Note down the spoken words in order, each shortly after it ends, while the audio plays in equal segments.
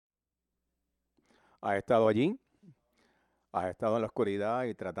¿Has estado allí? ¿Has estado en la oscuridad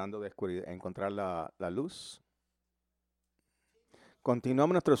y tratando de encontrar la luz?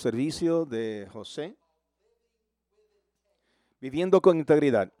 Continuamos nuestro servicio de José, viviendo con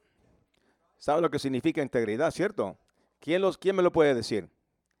integridad. ¿Sabe lo que significa integridad, cierto? ¿Quién me lo puede decir?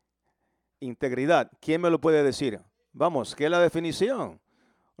 Integridad, ¿quién me lo puede decir? Vamos, ¿qué es la definición?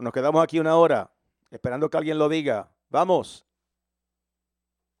 Nos quedamos aquí una hora esperando que alguien lo diga. Vamos.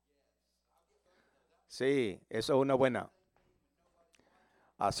 Sí, eso es una buena.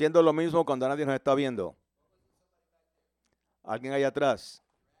 Haciendo lo mismo cuando nadie nos está viendo. Alguien allá atrás.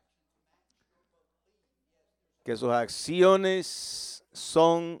 Que sus acciones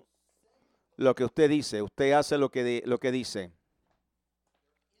son lo que usted dice. Usted hace lo que dice.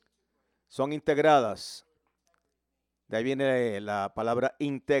 Son integradas. De ahí viene la palabra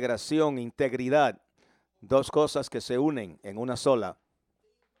integración, integridad. Dos cosas que se unen en una sola.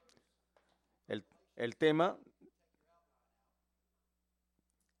 El tema,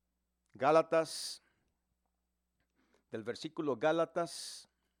 Gálatas, del versículo Gálatas.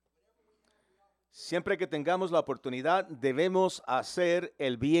 Siempre que tengamos la oportunidad, debemos hacer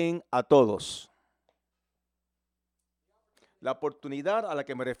el bien a todos. La oportunidad a la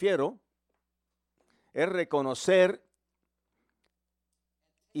que me refiero es reconocer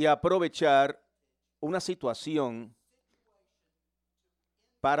y aprovechar una situación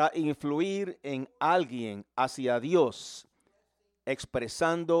para influir en alguien hacia Dios,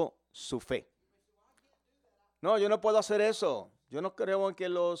 expresando su fe. No, yo no puedo hacer eso. Yo no creo en que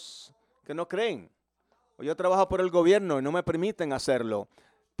los que no creen. O yo trabajo por el gobierno y no me permiten hacerlo.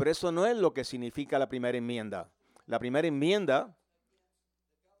 Pero eso no es lo que significa la primera enmienda. La primera enmienda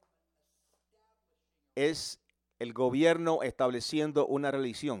es el gobierno estableciendo una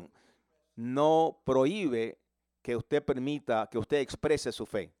religión. No prohíbe que usted permita, que usted exprese su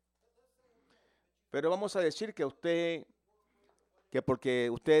fe. Pero vamos a decir que porque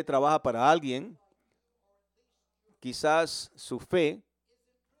usted trabaja para alguien, quizás su fe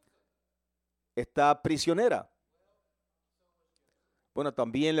está prisionera. Bueno,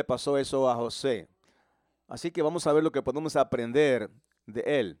 también le pasó eso a José. Así que vamos a ver lo que podemos aprender de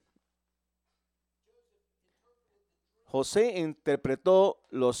él. José interpretó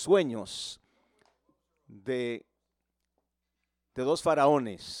los sueños de dos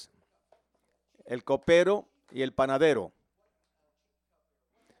faraones, el copero y el panadero.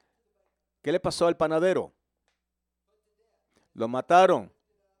 ¿Qué le pasó al panadero? Lo mataron.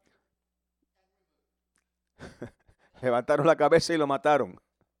 Levantaron la cabeza y lo mataron.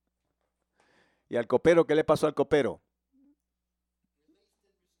 ¿Y al copero qué le pasó al copero?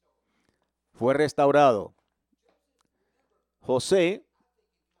 Fue restaurado. José,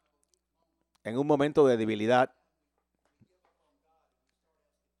 en un momento de debilidad,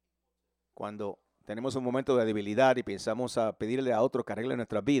 cuando tenemos un momento de debilidad y pensamos a pedirle a otro que arregle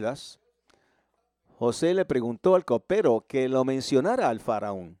nuestras vidas, José le preguntó al copero que lo mencionara al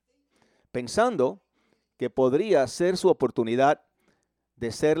faraón, pensando que podría ser su oportunidad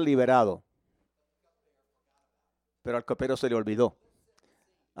de ser liberado. Pero al copero se le olvidó.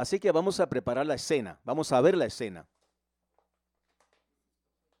 Así que vamos a preparar la escena, vamos a ver la escena.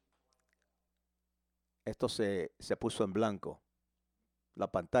 Esto se puso en blanco,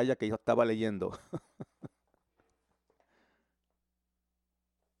 la pantalla que yo estaba leyendo.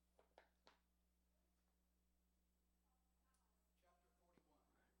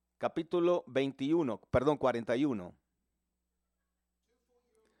 Capítulo 41.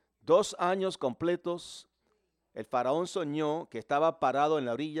 2 años completos, el faraón soñó que estaba parado en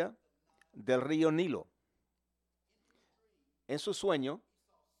la orilla del río Nilo. En su sueño,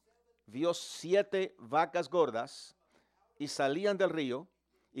 vio 7 vacas gordas y salían del río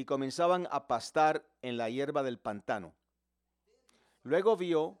y comenzaban a pastar en la hierba del pantano. Luego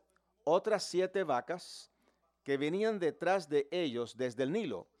vio otras 7 vacas que venían detrás de ellos desde el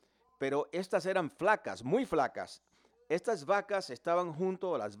Nilo, pero estas eran flacas, muy flacas. Estas vacas estaban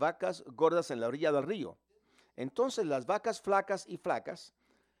junto a las vacas gordas en la orilla del río. Entonces las vacas flacas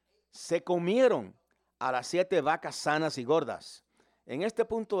se comieron a las 7 vacas sanas y gordas. En este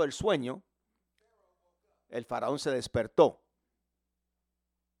punto del sueño, el faraón se despertó.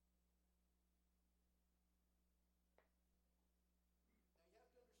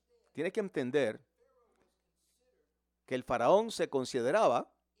 Tiene que entender que el faraón se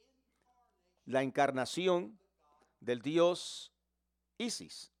consideraba la encarnación del dios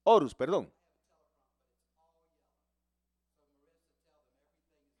Horus.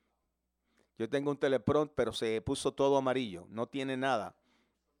 Yo tengo un teleprompter, pero se puso todo amarillo, no tiene nada.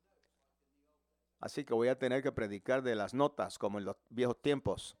 Así que voy a tener que predicar de las notas como en los viejos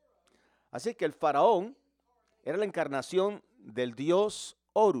tiempos. Así que el faraón era la encarnación del dios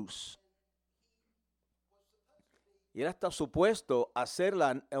Horus. Y él está supuesto a ser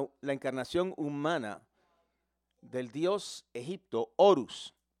la encarnación humana del dios Egipto,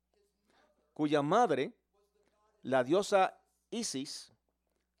 Horus, cuya madre, la diosa Isis,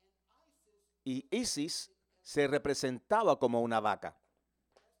 y Isis se representaba como una vaca.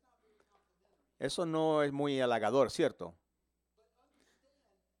 Eso no es muy halagador, ¿cierto?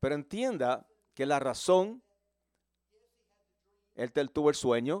 Pero entienda que la razón, él tuvo el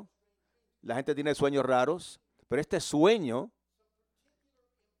sueño, la gente tiene sueños raros, pero este sueño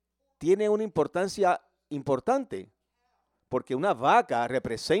tiene una importancia importante, porque una vaca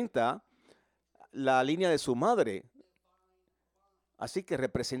representa la línea de su madre, así que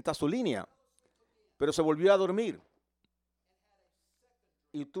representa su línea, pero se volvió a dormir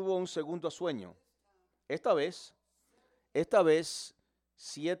y tuvo un segundo sueño. Esta vez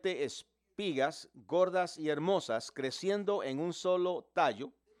 7 espigas gordas y hermosas creciendo en un solo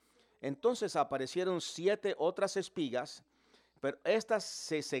tallo. Entonces aparecieron 7 otras espigas, pero estas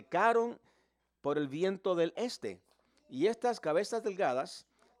se secaron por el viento del este. Y estas cabezas delgadas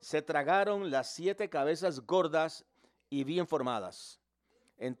se tragaron las 7 cabezas gordas y bien formadas.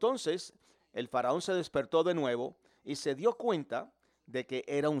 Entonces el faraón se despertó de nuevo y se dio cuenta de que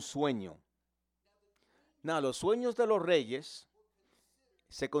era un sueño. Los sueños de los reyes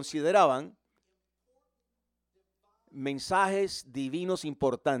se consideraban mensajes divinos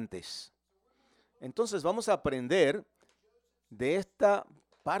importantes. Entonces vamos a aprender de esta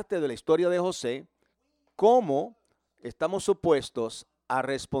parte de la historia de José cómo estamos supuestos a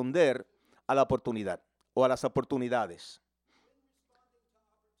responder a la oportunidad o a las oportunidades.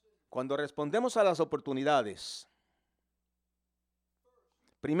 Cuando respondemos a las oportunidades,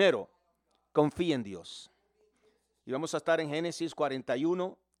 primero, confía en Dios. Y vamos a estar en Génesis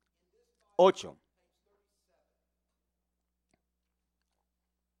 41, 8.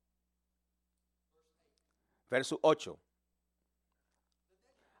 Verso 8.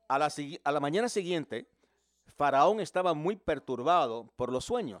 A la mañana siguiente, Faraón estaba muy perturbado por los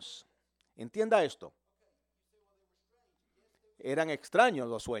sueños. Entienda esto. Eran extraños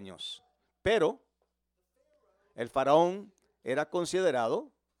los sueños, pero el faraón era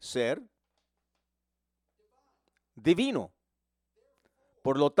considerado ser divino.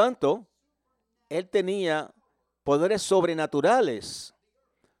 Por lo tanto, él tenía poderes sobrenaturales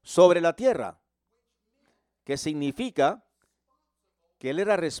sobre la tierra, que significa que él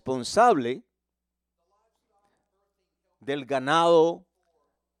era responsable del ganado,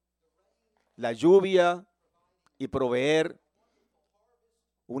 la lluvia y proveer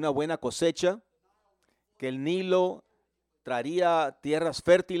una buena cosecha, que el Nilo traería tierras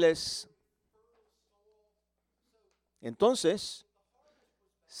fértiles. Entonces,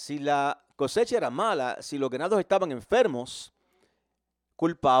 si la cosecha era mala, si los ganados estaban enfermos,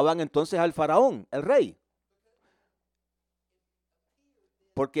 culpaban entonces al faraón, el rey.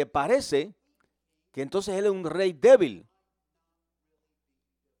 Porque parece que entonces él es un rey débil.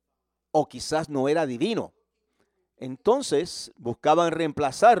 O quizás no era divino. Entonces buscaban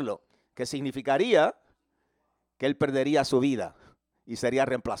reemplazarlo, que significaría que él perdería su vida y sería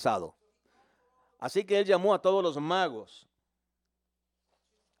reemplazado. Así que él llamó a todos los magos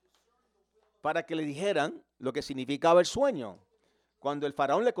para que le dijeran lo que significaba el sueño. Cuando el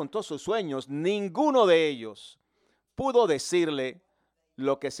faraón le contó sus sueños, ninguno de ellos pudo decirle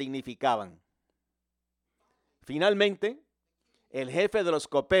lo que significaban. Finalmente, el jefe de los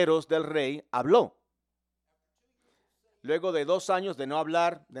coperos del rey habló. Luego de 2 años de no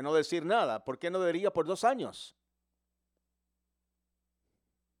hablar, de no decir nada. ¿Por qué no diría por 2 años?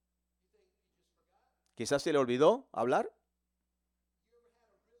 Quizás se le olvidó hablar.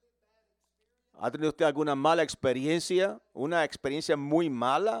 ¿Ha tenido usted alguna mala experiencia? ¿Una experiencia muy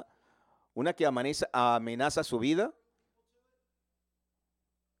mala? ¿Una que amenaza su vida?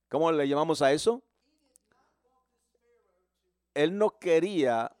 ¿Cómo le llamamos a eso? Él no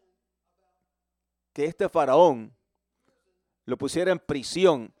quería que este faraón lo pusiera en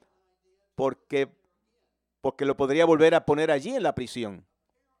prisión porque lo podría volver a poner allí en la prisión.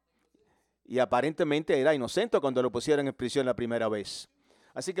 Y aparentemente era inocente cuando lo pusieron en prisión la primera vez.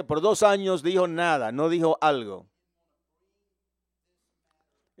 Así que por 2 años dijo nada, no dijo algo.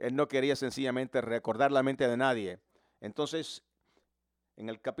 Él no quería sencillamente recordar la mente de nadie. Entonces, en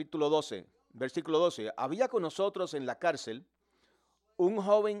el capítulo 12, versículo 12, había con nosotros en la cárcel un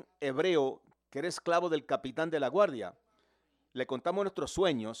joven hebreo que era esclavo del capitán de la guardia. Le contamos nuestros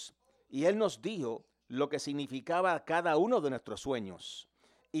sueños y él nos dijo lo que significaba cada uno de nuestros sueños.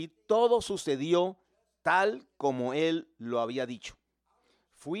 Y todo sucedió tal como él lo había dicho.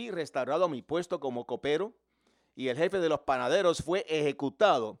 Fui restaurado a mi puesto como copero y el jefe de los panaderos fue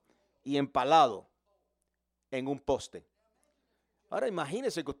ejecutado y empalado en un poste. Ahora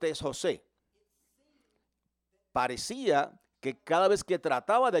imagínese que usted es José. Parecía que cada vez que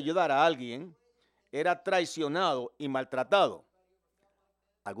trataba de ayudar a alguien, era traicionado y maltratado.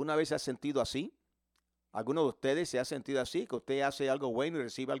 ¿Alguna vez se ha sentido así? ¿Alguno de ustedes se ha sentido así? ¿Que usted hace algo bueno y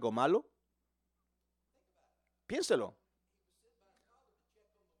recibe algo malo? Piénselo.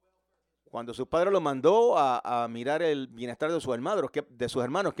 Cuando su padre lo mandó a mirar el bienestar de sus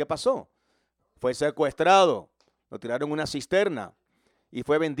hermanos, ¿qué pasó? Fue secuestrado, lo tiraron en una cisterna y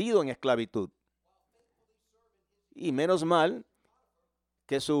fue vendido en esclavitud. Y menos mal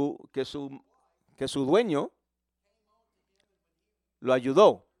que su dueño lo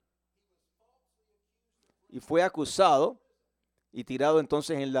ayudó y fue acusado y tirado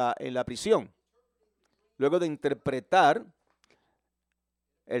entonces en la prisión. Luego de interpretar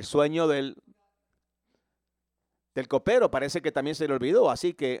el sueño del copero, parece que también se le olvidó.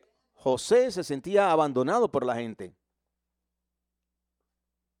 Así que José se sentía abandonado por la gente.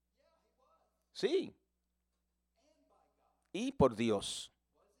 Sí. Y por Dios.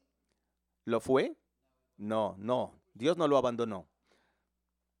 ¿Lo fue? No. Dios no lo abandonó.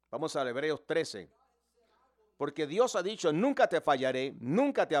 Vamos a Hebreos 13. Porque Dios ha dicho, nunca te fallaré,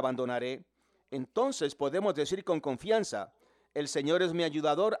 nunca te abandonaré. Entonces podemos decir con confianza, el Señor es mi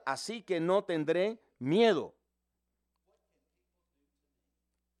ayudador, así que no tendré miedo.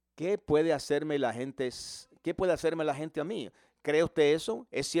 ¿Qué puede hacerme la gente a mí? ¿Cree usted eso?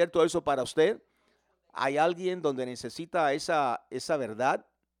 ¿Es cierto eso para usted? ¿Hay alguien donde necesita esa verdad?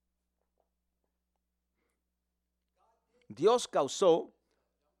 Dios causó,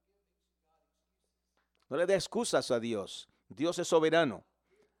 no le dé excusas a Dios. Dios es soberano.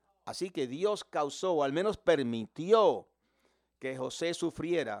 Así que Dios causó, o al menos permitió, que José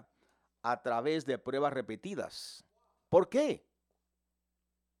sufriera a través de pruebas repetidas. ¿Por qué?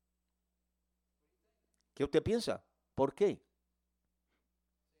 ¿Qué usted piensa? ¿Por qué?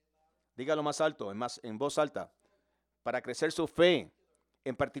 Dígalo más alto, en voz alta. Para crecer su fe.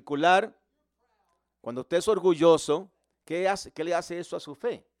 En particular, cuando usted es orgulloso, ¿qué le hace eso a su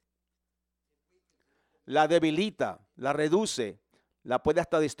fe? La debilita, la reduce, la puede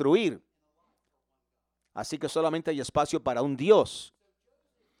hasta destruir. Así que solamente hay espacio para un Dios.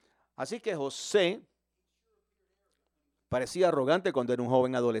 Así que José parecía arrogante cuando era un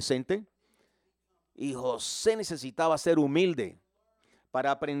joven adolescente. Y José necesitaba ser humilde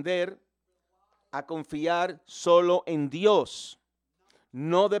para aprender a confiar solo en Dios,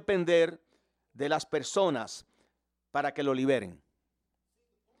 no depender de las personas para que lo liberen.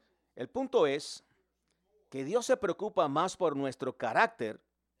 El punto es que Dios se preocupa más por nuestro carácter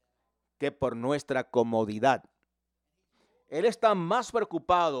que por nuestra comodidad. Él está más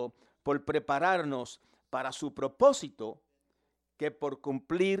preocupado por prepararnos para su propósito que por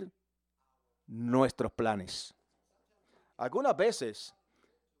cumplir nuestros planes. Algunas veces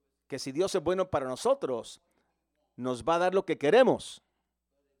que si Dios es bueno para nosotros, nos va a dar lo que queremos.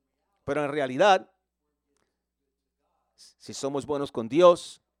 Pero en realidad, si somos buenos con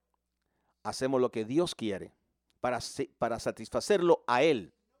Dios, hacemos lo que Dios quiere para satisfacerlo a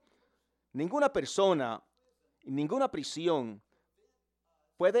Él. Ninguna persona, ninguna prisión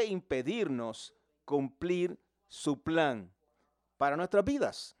puede impedirnos cumplir su plan para nuestras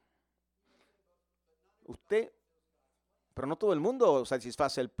vidas. Pero no todo el mundo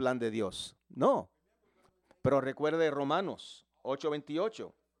satisface el plan de Dios. No. Pero recuerde Romanos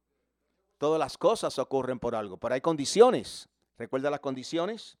 8:28. Todas las cosas ocurren por algo, pero hay condiciones. ¿Recuerda las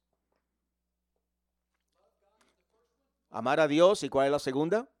condiciones? Amar a Dios. ¿Y cuál es la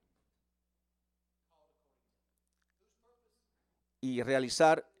segunda? Y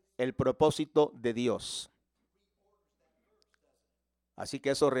realizar el propósito de Dios. Así que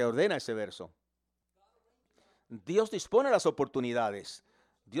eso reordena ese verso. Dios dispone las oportunidades.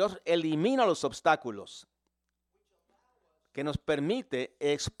 Dios elimina los obstáculos que nos permite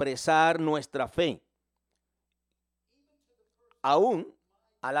expresar nuestra fe. Aún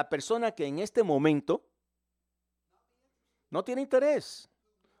a la persona que en este momento no tiene interés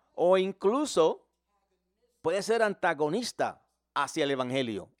o incluso puede ser antagonista hacia el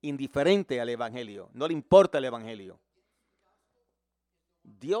evangelio, indiferente al evangelio, no le importa el evangelio.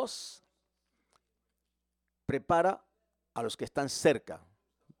 Dios prepara a los que están cerca,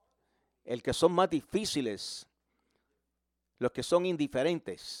 el que son más difíciles, los que son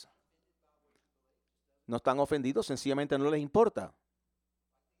indiferentes. No están ofendidos, sencillamente no les importa.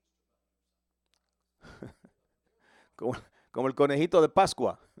 Como el conejito de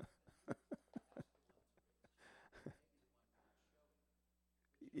Pascua.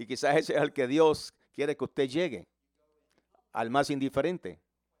 Y quizás ese es al que Dios quiere que usted llegue, al más indiferente.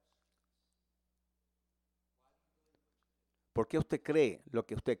 ¿Por qué usted cree lo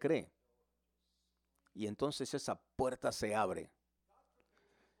que usted cree? Y entonces esa puerta se abre.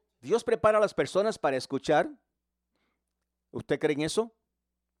 Dios prepara a las personas para escuchar. ¿Usted cree en eso?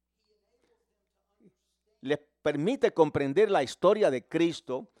 Les permite comprender la historia de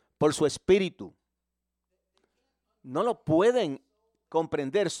Cristo por su espíritu. No lo pueden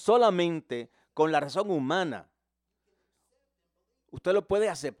comprender solamente con la razón humana. Usted lo puede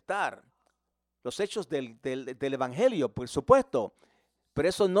aceptar. Los hechos del Evangelio, por supuesto. Pero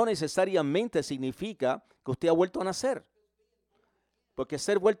eso no necesariamente significa que usted ha vuelto a nacer. Porque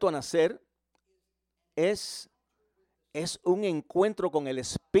ser vuelto a nacer es un encuentro con el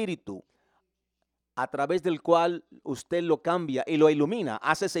Espíritu a través del cual usted lo cambia y lo ilumina.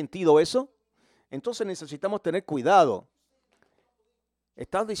 ¿Hace sentido eso? Entonces necesitamos tener cuidado.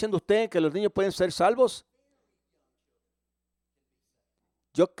 ¿Está diciendo usted que los niños pueden ser salvos?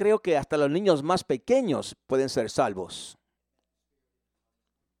 Yo creo que hasta los niños más pequeños pueden ser salvos.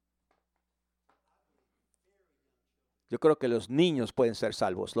 Yo creo que los niños pueden ser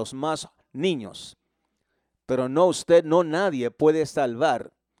salvos, los más niños. Pero no usted, no nadie puede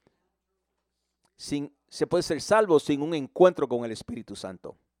salvar. Se puede ser salvo sin un encuentro con el Espíritu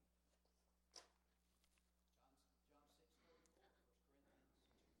Santo.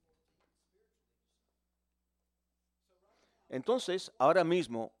 Entonces, ahora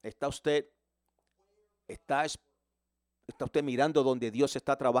mismo está usted mirando donde Dios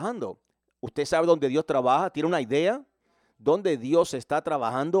está trabajando. ¿Usted sabe dónde Dios trabaja? ¿Tiene una idea dónde Dios está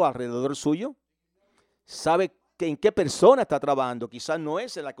trabajando alrededor suyo? ¿Sabe en qué persona está trabajando? Quizás no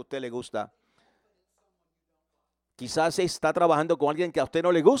es en la que a usted le gusta. Quizás está trabajando con alguien que a usted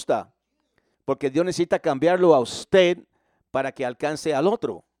no le gusta, porque Dios necesita cambiarlo a usted para que alcance al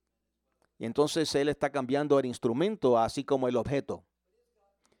otro. Y entonces Él está cambiando el instrumento, así como el objeto.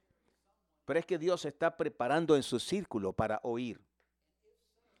 Pero es que Dios está preparando en su círculo para oír.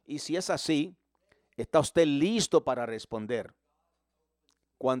 Y si es así, ¿está usted listo para responder?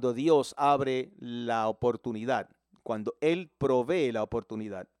 Cuando Dios abre la oportunidad, cuando Él provee la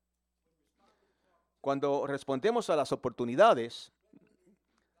oportunidad. Cuando respondemos a las oportunidades,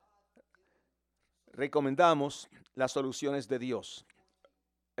 recomendamos las soluciones de Dios.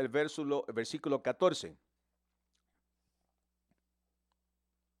 El versículo 14.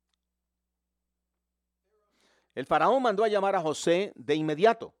 El faraón mandó a llamar a José de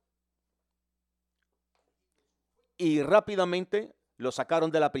inmediato y rápidamente lo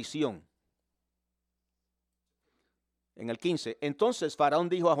sacaron de la prisión. En el 15, entonces Faraón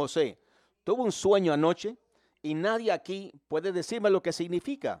dijo a José, tuve un sueño anoche y nadie aquí puede decirme lo que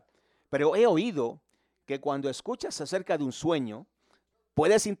significa, pero he oído que cuando escuchas acerca de un sueño,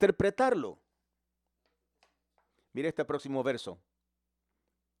 puedes interpretarlo. Mire este próximo verso.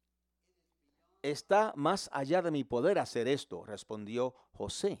 Está más allá de mi poder hacer esto, respondió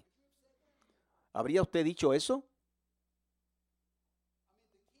José. ¿Habría usted dicho eso?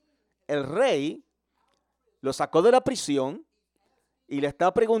 El rey lo sacó de la prisión y le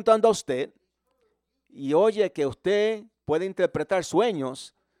está preguntando a usted y oye que usted puede interpretar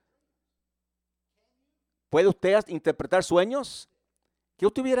sueños. ¿Puede usted interpretar sueños? ¿Qué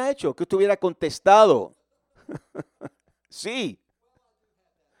usted hubiera hecho? ¿Qué usted hubiera contestado? Sí.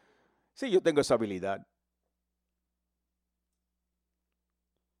 Sí, yo tengo esa habilidad.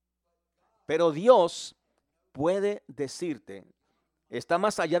 Pero Dios puede decirte, está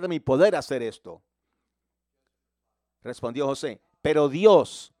más allá de mi poder hacer esto. Respondió José, pero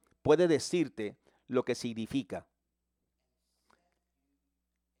Dios puede decirte lo que significa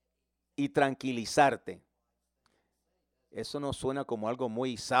y tranquilizarte. Eso no suena como algo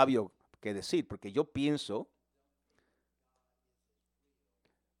muy sabio que decir, porque yo pienso,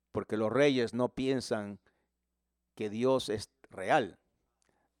 porque los reyes no piensan que Dios es real.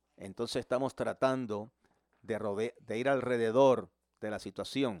 Entonces estamos tratando de ir alrededor de la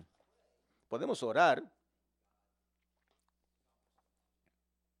situación. Podemos orar.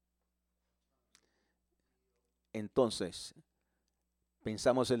 Entonces,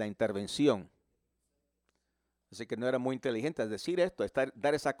 pensamos en la intervención. Así que no era muy inteligente decir esto,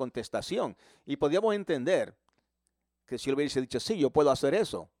 dar esa contestación. Y podíamos entender que si él hubiese dicho, sí, yo puedo hacer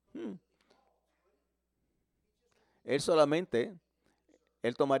eso. Él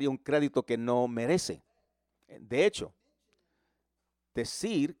tomaría un crédito que no merece. De hecho,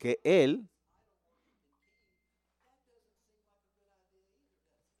 decir que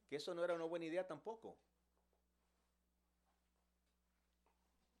eso no era una buena idea tampoco.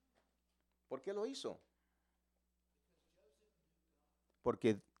 ¿Por qué lo hizo?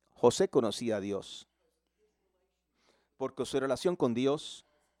 Porque José conocía a Dios, porque su relación con Dios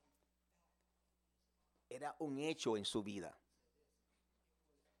era un hecho en su vida.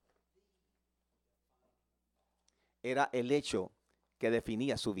 Era el hecho que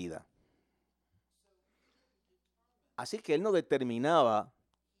definía su vida. Así que él no determinaba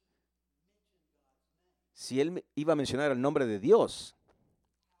si él iba a mencionar el nombre de Dios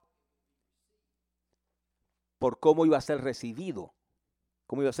por cómo iba a ser recibido,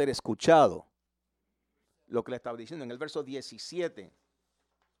 cómo iba a ser escuchado. Lo que le estaba diciendo en el verso 17.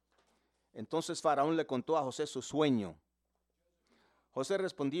 Entonces Faraón le contó a José su sueño. José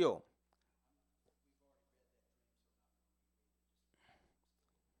respondió: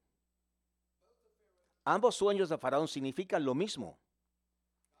 ambos sueños de Faraón significan lo mismo.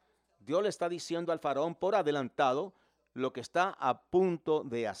 Dios le está diciendo al Faraón por adelantado lo que está a punto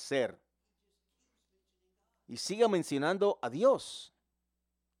de hacer. Y sigue mencionando a Dios.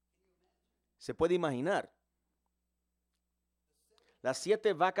 Se puede imaginar. Las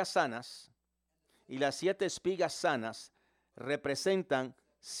 7 vacas sanas y las 7 espigas sanas representan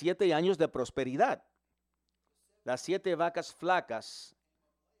 7 años de prosperidad. Las 7 vacas flacas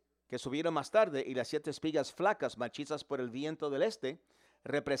que subieron más tarde y las 7 espigas flacas marchitas por el viento del este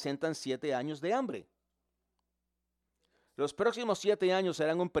representan 7 años de hambre. Los próximos 7 años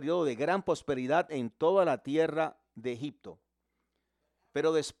serán un periodo de gran prosperidad en toda la tierra de Egipto.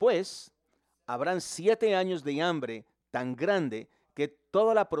 Pero después habrán 7 años de hambre tan grande que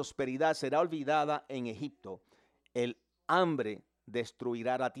toda la prosperidad será olvidada en Egipto. El hambre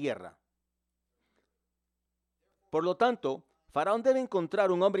destruirá la tierra. Por lo tanto, Faraón debe encontrar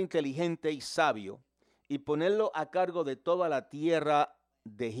un hombre inteligente y sabio y ponerlo a cargo de toda la tierra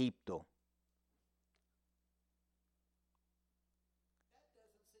de Egipto.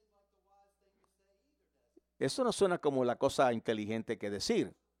 Eso no suena como la cosa inteligente que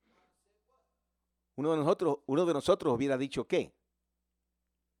decir. Uno de nosotros hubiera dicho ¿qué?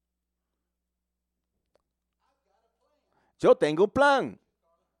 Yo tengo un plan.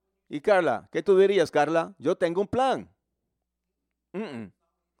 Y Carla, ¿qué tú dirías, Carla? Yo tengo un plan.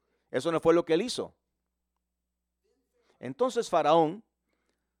 Eso no fue lo que él hizo. Entonces Faraón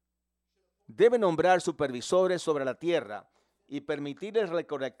debe nombrar supervisores sobre la tierra y permitirles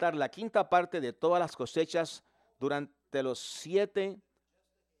recolectar la 5ª parte de todas las cosechas durante los 7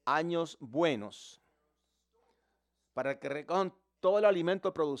 años buenos, para que recojan todo el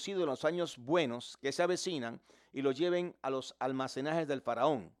alimento producido en los años buenos que se avecinan y lo lleven a los almacenajes del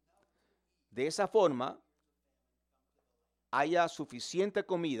faraón. De esa forma, haya suficiente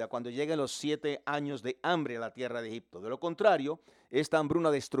comida cuando lleguen los 7 años de hambre a la tierra de Egipto. De lo contrario, esta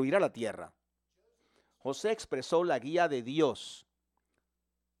hambruna destruirá la tierra. José expresó la guía de Dios.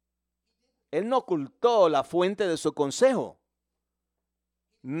 Él no ocultó la fuente de su consejo,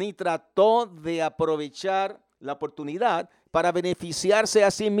 ni trató de aprovechar la oportunidad para beneficiarse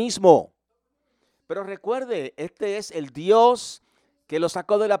a sí mismo. Pero recuerde, este es el Dios que lo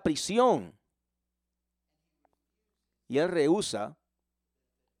sacó de la prisión. Y él rehúsa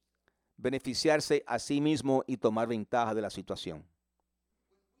beneficiarse a sí mismo y tomar ventaja de la situación.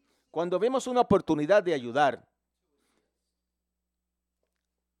 Cuando vemos una oportunidad de ayudar,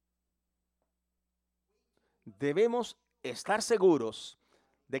 debemos estar seguros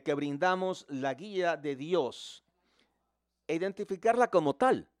de que brindamos la guía de Dios e identificarla como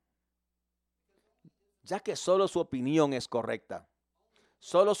tal, ya que solo su opinión es correcta,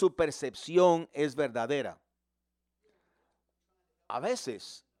 solo su percepción es verdadera. A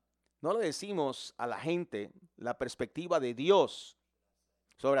veces no le decimos a la gente la perspectiva de Dios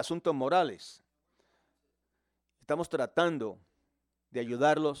sobre asuntos morales. Estamos tratando de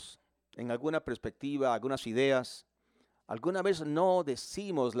ayudarlos en alguna perspectiva, algunas ideas. Alguna vez no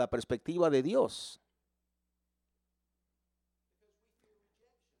decimos la perspectiva de Dios,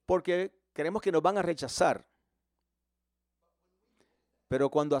 porque creemos que nos van a rechazar. Pero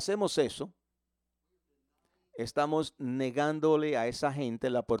cuando hacemos eso, estamos negándole a esa gente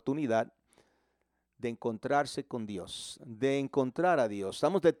la oportunidad de encontrarse con Dios, de encontrar a Dios.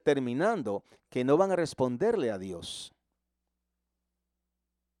 Estamos determinando que no van a responderle a Dios,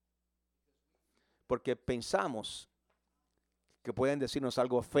 porque pensamos que pueden decirnos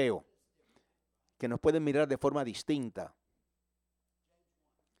algo feo, que nos pueden mirar de forma distinta.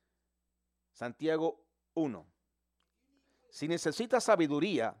 Santiago 1. Si necesitas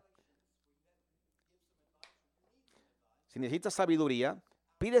sabiduría,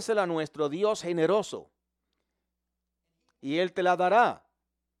 pídesela a nuestro Dios generoso y Él te la dará.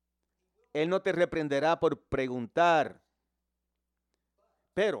 Él no te reprenderá por preguntar.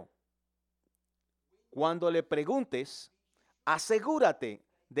 Pero cuando le preguntes, asegúrate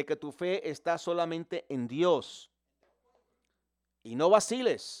de que tu fe está solamente en Dios. Y no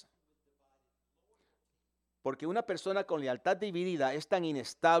vaciles. Porque una persona con lealtad dividida es tan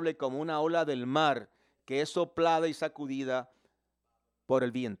inestable como una ola del mar que es soplada y sacudida por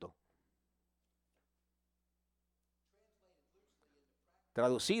el viento.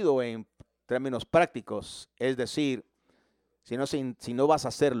 Traducido en términos prácticos, es decir, si no vas a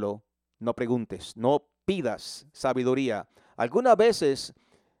hacerlo, no preguntes, no pidas sabiduría. Algunas veces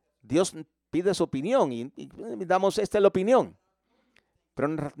Dios pide su opinión y damos esta es la opinión,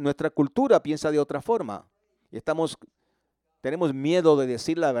 pero nuestra cultura piensa de otra forma y tenemos miedo de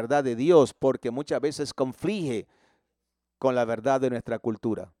decir la verdad de Dios porque muchas veces conflige con la verdad de nuestra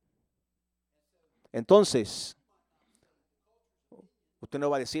cultura. Entonces, usted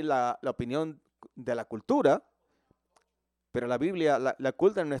no va a decir la opinión de la cultura, pero la Biblia, la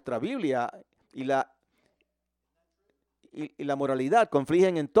cultura en nuestra Biblia y la moralidad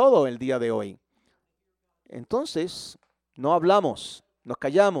confligen en todo el día de hoy. Entonces, no hablamos, nos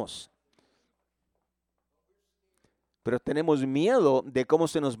callamos. Pero tenemos miedo de cómo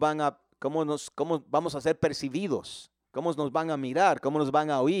vamos a ser percibidos, cómo nos van a mirar, cómo nos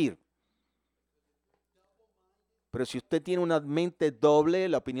van a oír. Pero si usted tiene una mente doble,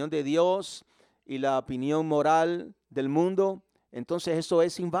 la opinión de Dios y la opinión moral del mundo, entonces eso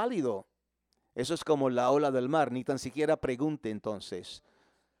es inválido. Eso es como la ola del mar, ni tan siquiera pregunte entonces,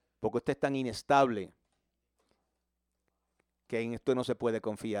 porque usted es tan inestable que en esto no se puede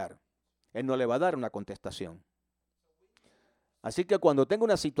confiar. Él no le va a dar una contestación. Así que cuando tenga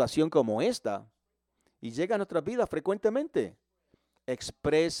una situación como esta y llega a nuestras vidas frecuentemente,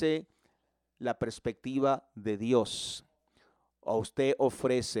 exprese la perspectiva de Dios. O usted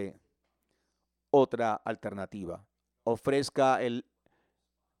ofrece otra alternativa. Ofrezca el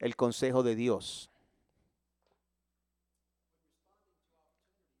consejo de Dios.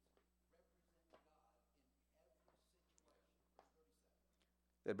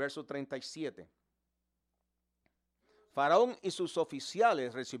 El verso 37. Faraón y sus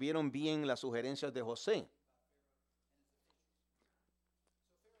oficiales recibieron bien las sugerencias de José.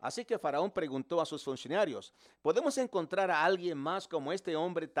 Así que Faraón preguntó a sus funcionarios, ¿podemos encontrar a alguien más como este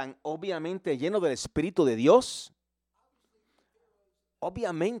hombre tan obviamente lleno del Espíritu de Dios?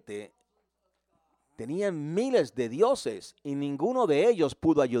 Obviamente tenían miles de dioses y ninguno de ellos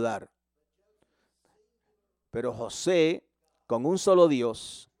pudo ayudar. Pero José, con un solo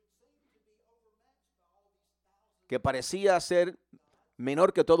Dios, que parecía ser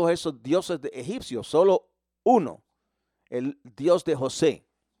menor que todos esos dioses egipcios, solo uno, el Dios de José,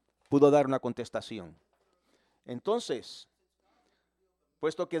 pudo dar una contestación. Entonces,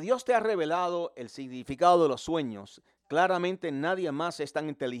 puesto que Dios te ha revelado el significado de los sueños, claramente nadie más es tan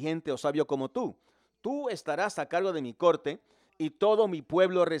inteligente o sabio como tú. Tú estarás a cargo de mi corte y todo mi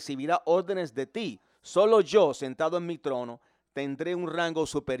pueblo recibirá órdenes de ti. Solo yo, sentado en mi trono, tendré un rango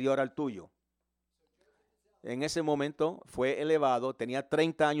superior al tuyo. En ese momento fue elevado, tenía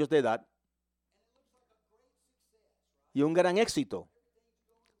 30 años de edad y un gran éxito.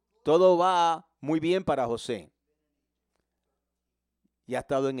 Todo va muy bien para José. Y ha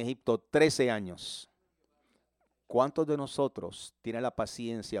estado en Egipto 13 años. ¿Cuántos de nosotros tienen la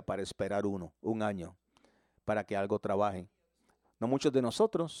paciencia para esperar un año, para que algo trabaje? No muchos de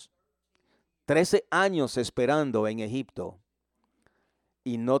nosotros. 13 años esperando en Egipto.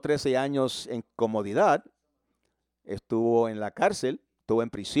 Y no 13 años en comodidad. Estuvo en la cárcel, estuvo en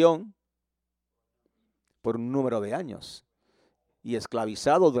prisión por un número de años. Y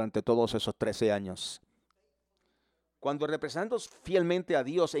esclavizado durante todos esos 13 años. Cuando representamos fielmente a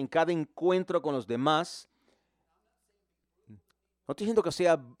Dios en cada encuentro con los demás, no estoy diciendo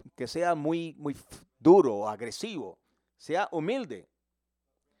que sea muy duro o agresivo, sea humilde.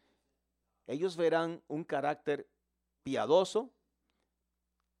 Ellos verán un carácter piadoso.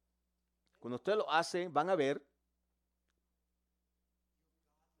 Cuando usted lo hace, van a ver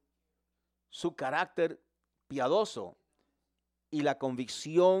su carácter piadoso y la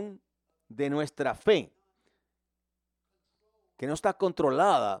convicción de nuestra fe, que no está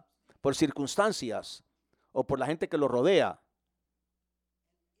controlada por circunstancias o por la gente que lo rodea.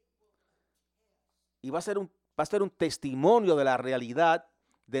 Y va a ser un testimonio de la realidad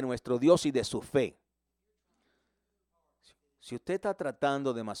de nuestro Dios y de su fe. Si usted está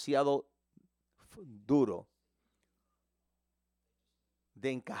tratando demasiado duro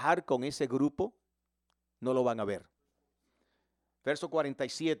de encajar con ese grupo, no lo van a ver. Verso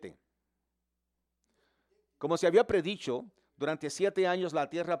 47. Como se había predicho, durante 7 años la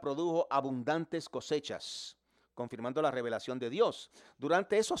tierra produjo abundantes cosechas. confirmando la revelación de Dios.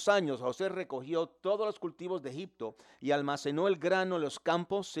 Durante esos años, José recogió todos los cultivos de Egipto y almacenó el grano en los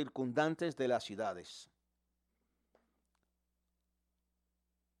campos circundantes de las ciudades.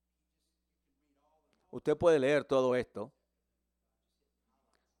 Usted puede leer todo esto.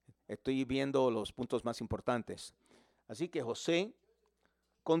 Estoy viendo los puntos más importantes. Así que José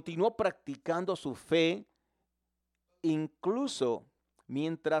continuó practicando su fe incluso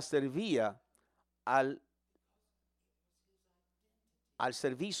mientras servía al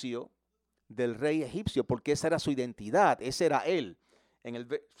servicio del rey egipcio, porque esa era su identidad, ese era él. En el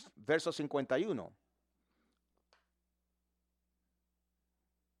verso 51.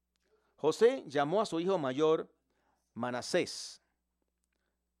 José llamó a su hijo mayor Manasés.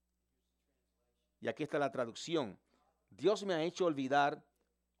 Y aquí está la traducción. Dios me ha hecho olvidar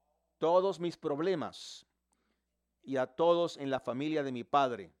todos mis problemas y a todos en la familia de mi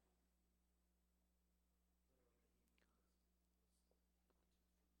padre.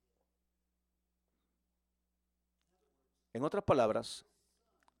 En otras palabras,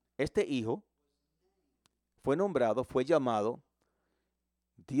 este hijo fue nombrado, fue llamado,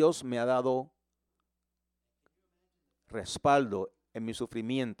 Dios me ha dado respaldo en mi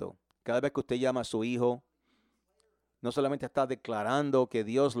sufrimiento. Cada vez que usted llama a su hijo, no solamente está declarando que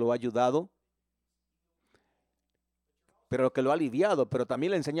Dios lo ha ayudado, pero que lo ha aliviado, pero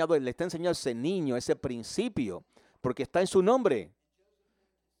también le está enseñando a ese niño, ese principio, porque está en su nombre.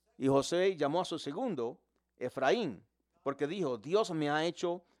 Y José llamó a su segundo Efraín, porque dijo, Dios me ha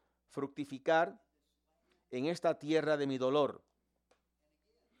hecho fructificar en esta tierra de mi dolor.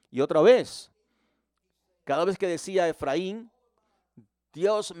 Y otra vez, cada vez que decía Efraín,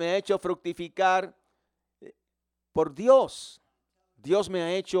 Dios me ha hecho fructificar por Dios. Dios me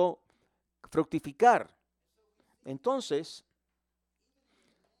ha hecho fructificar. Entonces,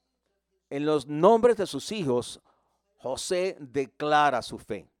 en los nombres de sus hijos, José declara su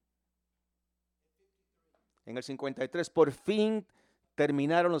fe. En el 53, por fin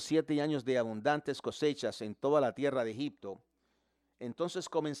terminaron los 7 años de abundantes cosechas en toda la tierra de Egipto. Entonces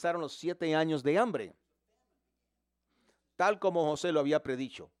comenzaron los 7 años de hambre, tal como José lo había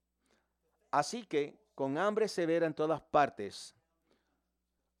predicho. Así que, con hambre severa en todas partes,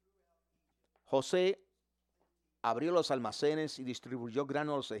 José abrió los almacenes y distribuyó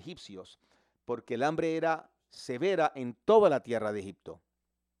grano a los egipcios, porque el hambre era severa en toda la tierra de Egipto.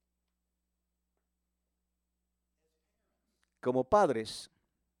 Como padres,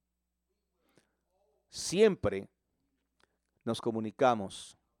 siempre nos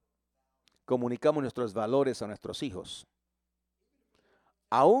comunicamos nuestros valores a nuestros hijos.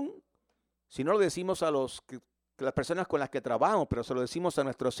 Aún si no lo decimos a las personas con las que trabajamos, pero se lo decimos a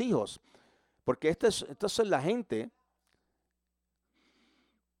nuestros hijos. Porque esta es la gente.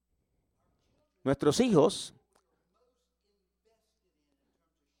 Nuestros hijos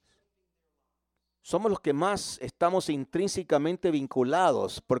somos los que más estamos intrínsecamente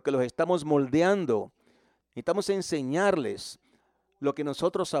vinculados, porque los estamos moldeando. Necesitamos enseñarles lo que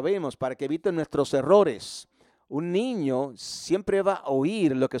nosotros sabemos para que eviten nuestros errores. Un niño siempre va a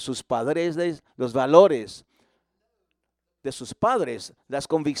oír lo que sus padres, los valores de sus padres, las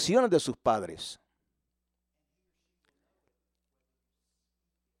convicciones de sus padres.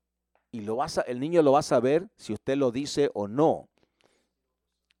 Y el niño lo va a saber si usted lo dice o no.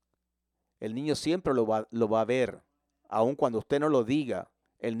 El niño siempre lo va a ver. Aun cuando usted no lo diga,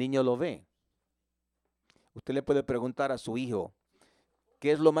 el niño lo ve. Usted le puede preguntar a su hijo,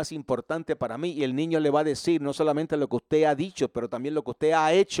 ¿qué es lo más importante para mí? Y el niño le va a decir no solamente lo que usted ha dicho, pero también lo que usted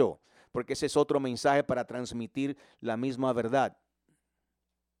ha hecho, porque ese es otro mensaje para transmitir la misma verdad.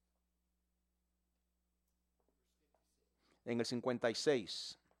 En el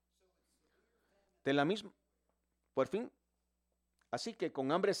 56. De la misma, por fin, así que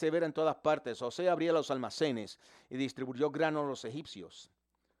con hambre severa en todas partes, José abría los almacenes y distribuyó grano a los egipcios,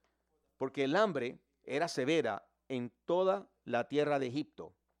 porque el hambre era severa en toda la tierra de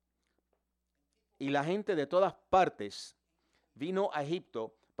Egipto. Y la gente de todas partes vino a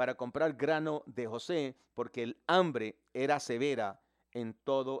Egipto para comprar grano de José, porque el hambre era severa en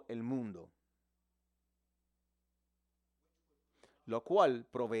todo el mundo, lo cual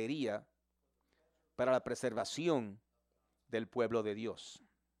proveería para la preservación del pueblo de Dios.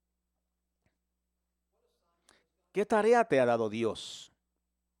 ¿Qué tarea te ha dado Dios?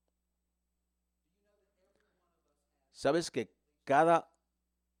 ¿Sabes que cada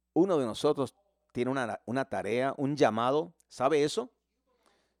uno de nosotros tiene una tarea, un llamado? ¿Sabe eso?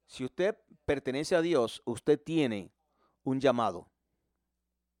 Si usted pertenece a Dios, usted tiene un llamado.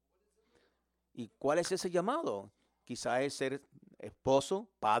 ¿Y cuál es ese llamado? Quizá es ser esposo,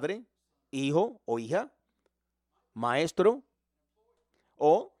 padre, hijo o hija. maestro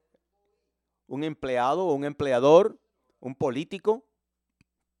o un empleado o un empleador, un político,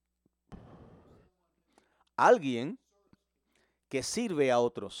 alguien que sirve a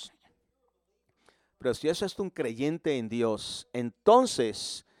otros. Pero si eso es un creyente en Dios,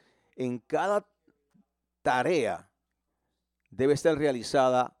 entonces en cada tarea debe ser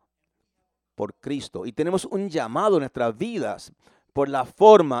realizada por Cristo. Y tenemos un llamado en nuestras vidas por la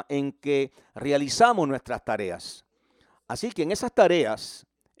forma en que realizamos nuestras tareas. Así que en esas tareas,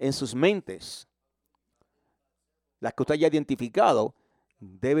 en sus mentes, las que usted haya identificado,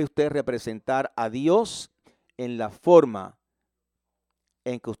 debe usted representar a Dios en la forma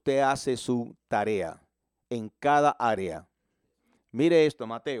en que usted hace su tarea, en cada área. Mire esto,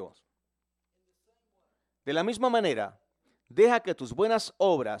 Mateo. De la misma manera, deja que tus buenas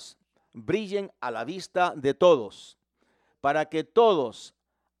obras brillen a la vista de todos, para que todos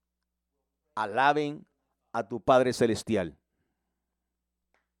alaben a tu Padre Celestial.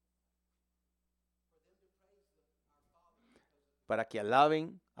 Para que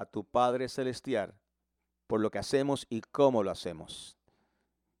alaben a tu Padre Celestial por lo que hacemos y cómo lo hacemos.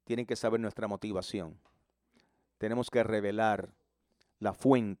 Tienen que saber nuestra motivación. Tenemos que revelar la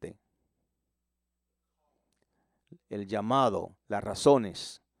fuente, el llamado, las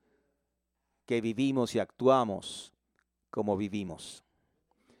razones que vivimos y actuamos como vivimos.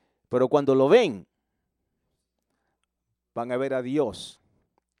 Pero cuando lo ven, van a ver a Dios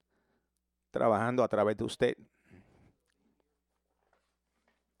trabajando a través de usted.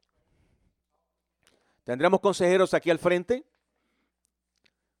 Tendremos consejeros aquí al frente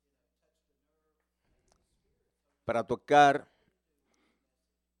para tocar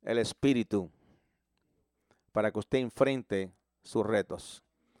el espíritu, para que usted enfrente sus retos.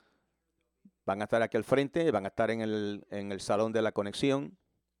 Van a estar aquí al frente, van a estar en el salón de la conexión.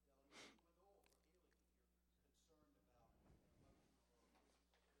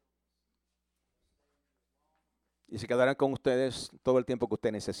 Y se quedarán con ustedes todo el tiempo que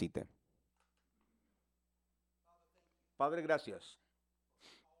usted necesite. Padre, gracias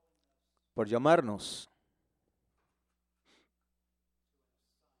por llamarnos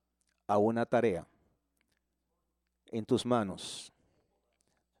a una tarea en tus manos.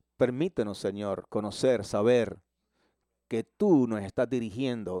 Permítenos, Señor, conocer, saber que tú nos estás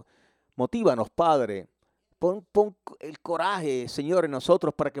dirigiendo. Motívanos, Padre. Pon el coraje, Señor, en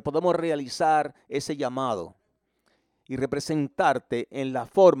nosotros para que podamos realizar ese llamado y representarte en la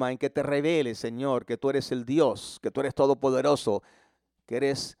forma en que te reveles, Señor, que tú eres el Dios, que tú eres todopoderoso, que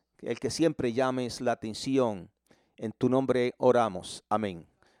eres el que siempre llames la atención. En tu nombre oramos. Amén.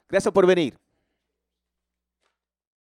 Gracias por venir.